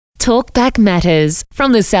Talkback Matters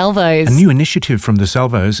from the Salvos. A new initiative from the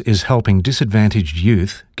Salvos is helping disadvantaged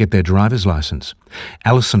youth get their driver's licence.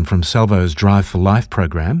 Alison from Salvos Drive for Life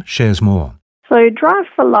program shares more. So Drive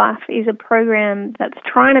for Life is a program that's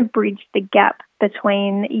trying to bridge the gap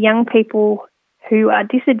between young people who are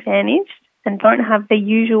disadvantaged and don't have the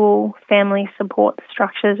usual family support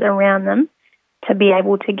structures around them to be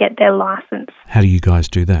able to get their licence. How do you guys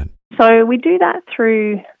do that? So we do that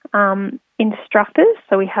through instructors.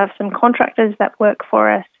 So we have some contractors that work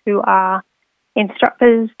for us who are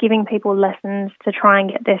instructors giving people lessons to try and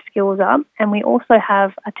get their skills up. And we also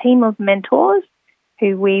have a team of mentors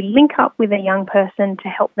who we link up with a young person to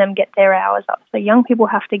help them get their hours up. So young people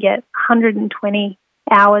have to get 120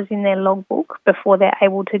 hours in their logbook before they're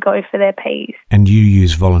able to go for their Ps. And you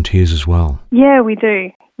use volunteers as well? Yeah, we do.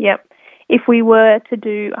 Yep. If we were to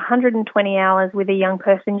do 120 hours with a young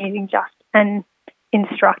person using just an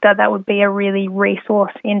instructor, that would be a really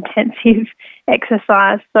resource-intensive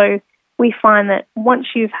exercise. So we find that once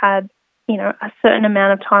you've had, a certain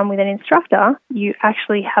amount of time with an instructor, you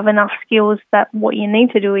actually have enough skills that what you need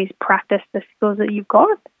to do is practice the skills that you've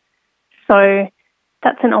got. So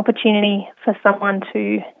that's an opportunity for someone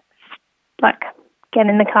to, get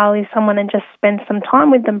in the car with someone and just spend some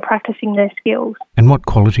time with them practicing their skills. And what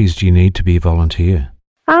qualities do you need to be a volunteer?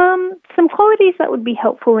 Some qualities that would be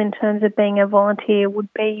helpful in terms of being a volunteer would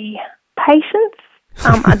be patience,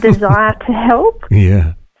 a desire to help.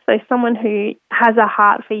 Yeah. So someone who has a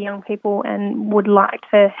heart for young people and would like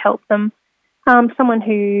to help them. Someone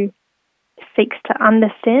who seeks to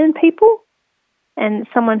understand people and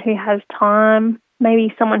someone who has time.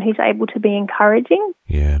 Maybe someone who's able to be encouraging.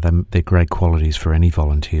 Yeah, they're great qualities for any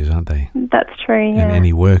volunteers, aren't they? That's true, yeah. And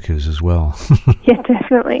any workers as well. Yeah,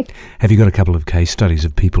 definitely. Have you got a couple of case studies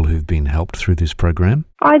of people who've been helped through this program?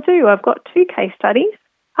 I do. I've got two case studies.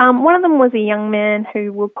 One of them was a young man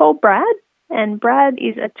who we'll call Brad, and Brad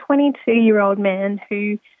is a 22-year-old man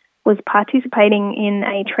who was participating in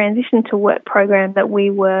a transition to work program that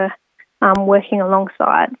we were working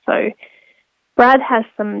alongside. So Brad has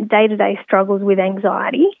some day-to-day struggles with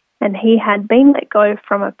anxiety, and he had been let go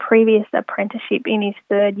from a previous apprenticeship in his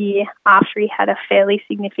third year after he had a fairly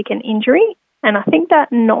significant injury, and I think that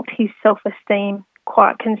knocked his self-esteem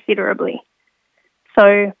quite considerably.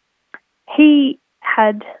 So he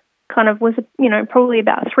had was probably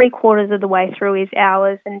about 3/4 of the way through his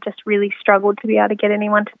hours and just really struggled to be able to get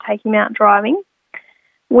anyone to take him out driving.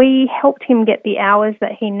 We helped him get the hours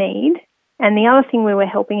that he needed. And the other thing we were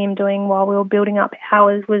helping him doing while we were building up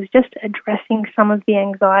hours was just addressing some of the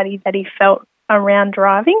anxiety that he felt around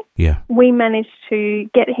driving. Yeah. We managed to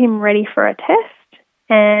get him ready for a test,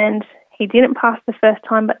 and he didn't pass the first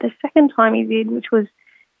time, but the second time he did, which was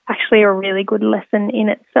actually a really good lesson in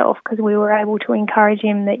itself, because we were able to encourage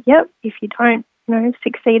him that, if you don't,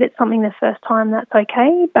 succeed at something the first time, that's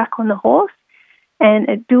okay, back on the horse. And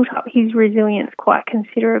it built up his resilience quite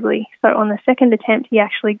considerably. So on the second attempt, he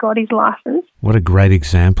actually got his licence. What a great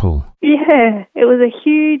example. Yeah, it was a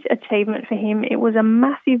huge achievement for him. It was a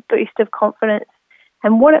massive boost of confidence.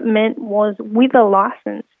 And what it meant was, with a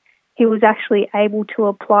licence, he was actually able to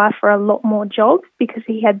apply for a lot more jobs because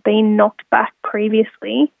he had been knocked back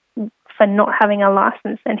previously for not having a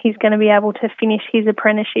licence, and he's going to be able to finish his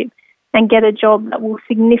apprenticeship and get a job that will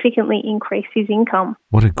significantly increase his income.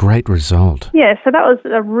 What a great result. Yeah, so that was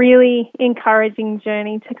a really encouraging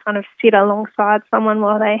journey to kind of sit alongside someone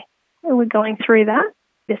while they were going through that.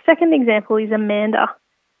 The second example is Amanda.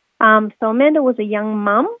 So Amanda was a young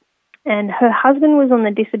mum, and her husband was on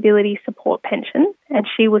the disability support pension, and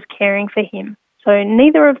she was caring for him. So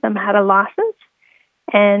neither of them had a licence,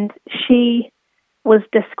 and she was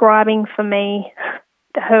describing for me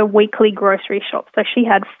her weekly grocery shop. So she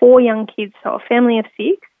had 4 young kids, so a family of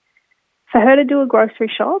 6. For her to do a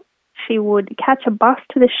grocery shop, she would catch a bus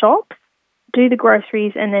to the shops, do the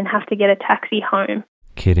groceries, and then have to get a taxi home.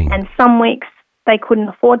 Kidding. And some weeks they couldn't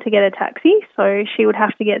afford to get a taxi, so she would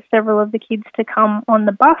have to get several of the kids to come on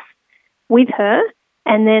the bus with her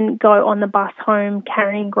and then go on the bus home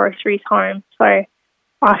carrying groceries home. So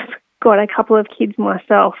I've got a couple of kids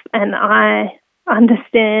myself, and I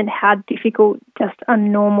understand how difficult just a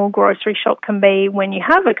normal grocery shop can be when you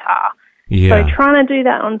have a car. Yeah. So trying to do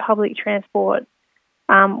that on public transport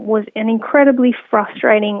was an incredibly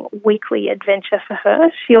frustrating weekly adventure for her.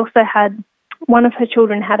 She also had, one of her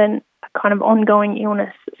children had a kind of ongoing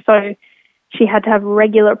illness, so she had to have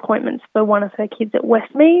regular appointments for one of her kids at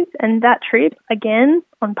Westmeads, and that trip, again,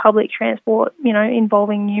 on public transport,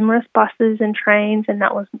 involving numerous buses and trains, and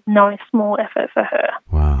that was no small effort for her.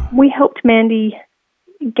 Wow. We helped Mandy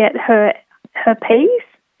get her Ps,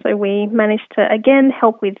 so we managed to, again,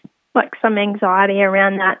 help with like some anxiety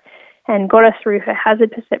around that and got her through her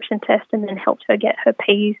hazard perception test and then helped her get her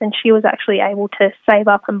Ps, and she was actually able to save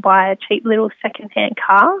up and buy a cheap little second-hand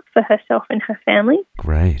car for herself and her family.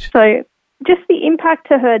 Great. So just the impact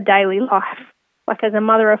to her daily life, like as a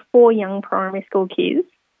mother of 4 young primary school kids,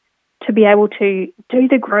 to be able to do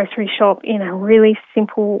the grocery shop in a really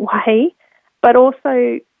simple way, but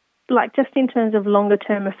also like just in terms of longer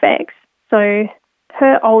term effects. So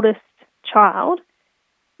her oldest child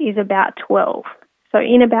is about 12. So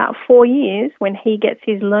in about 4 years, when he gets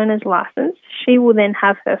his learner's license, she will then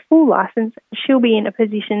have her full license. She'll be in a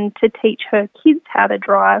position to teach her kids how to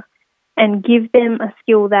drive and give them a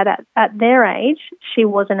skill that at their age she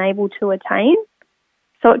wasn't able to attain.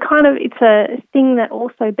 So it's a thing that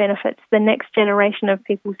also benefits the next generation of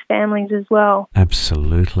people's families as well.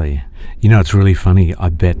 Absolutely. You know, it's really funny. I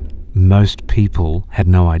bet most people had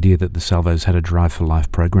no idea that the Salvos had a Drive for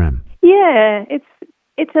Life program. Yeah,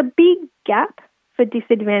 it's a big gap for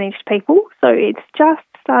disadvantaged people. So it's just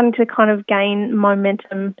starting to kind of gain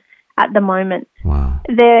momentum at the moment. Wow.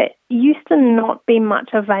 There used to not be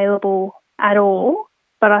much available at all,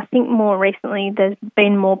 but I think more recently there's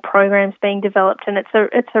been more programs being developed, and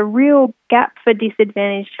it's a real gap for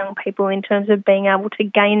disadvantaged young people in terms of being able to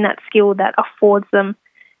gain that skill that affords them,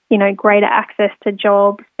 you know, greater access to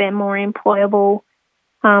jobs. They're more employable.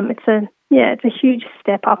 It's a huge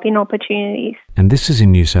step up in opportunities. And this is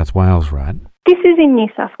in New South Wales, right? This is in New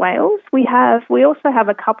South Wales. We also have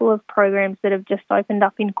a couple of programs that have just opened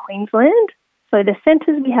up in Queensland. So the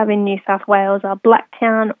centres we have in New South Wales are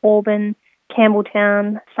Blacktown, Auburn,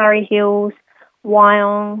 Campbelltown, Surrey Hills,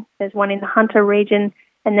 Wyong. There's one in the Hunter region.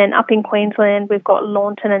 And then up in Queensland, we've got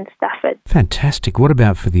Launton and Stafford. Fantastic. What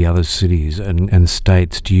about for the other cities and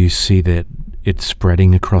states? Do you see that it's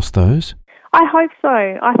spreading across those? I hope so.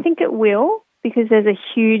 I think it will, because there's a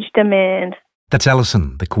huge demand. That's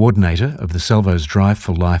Alison, the coordinator of the Salvos Drive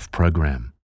for Life program.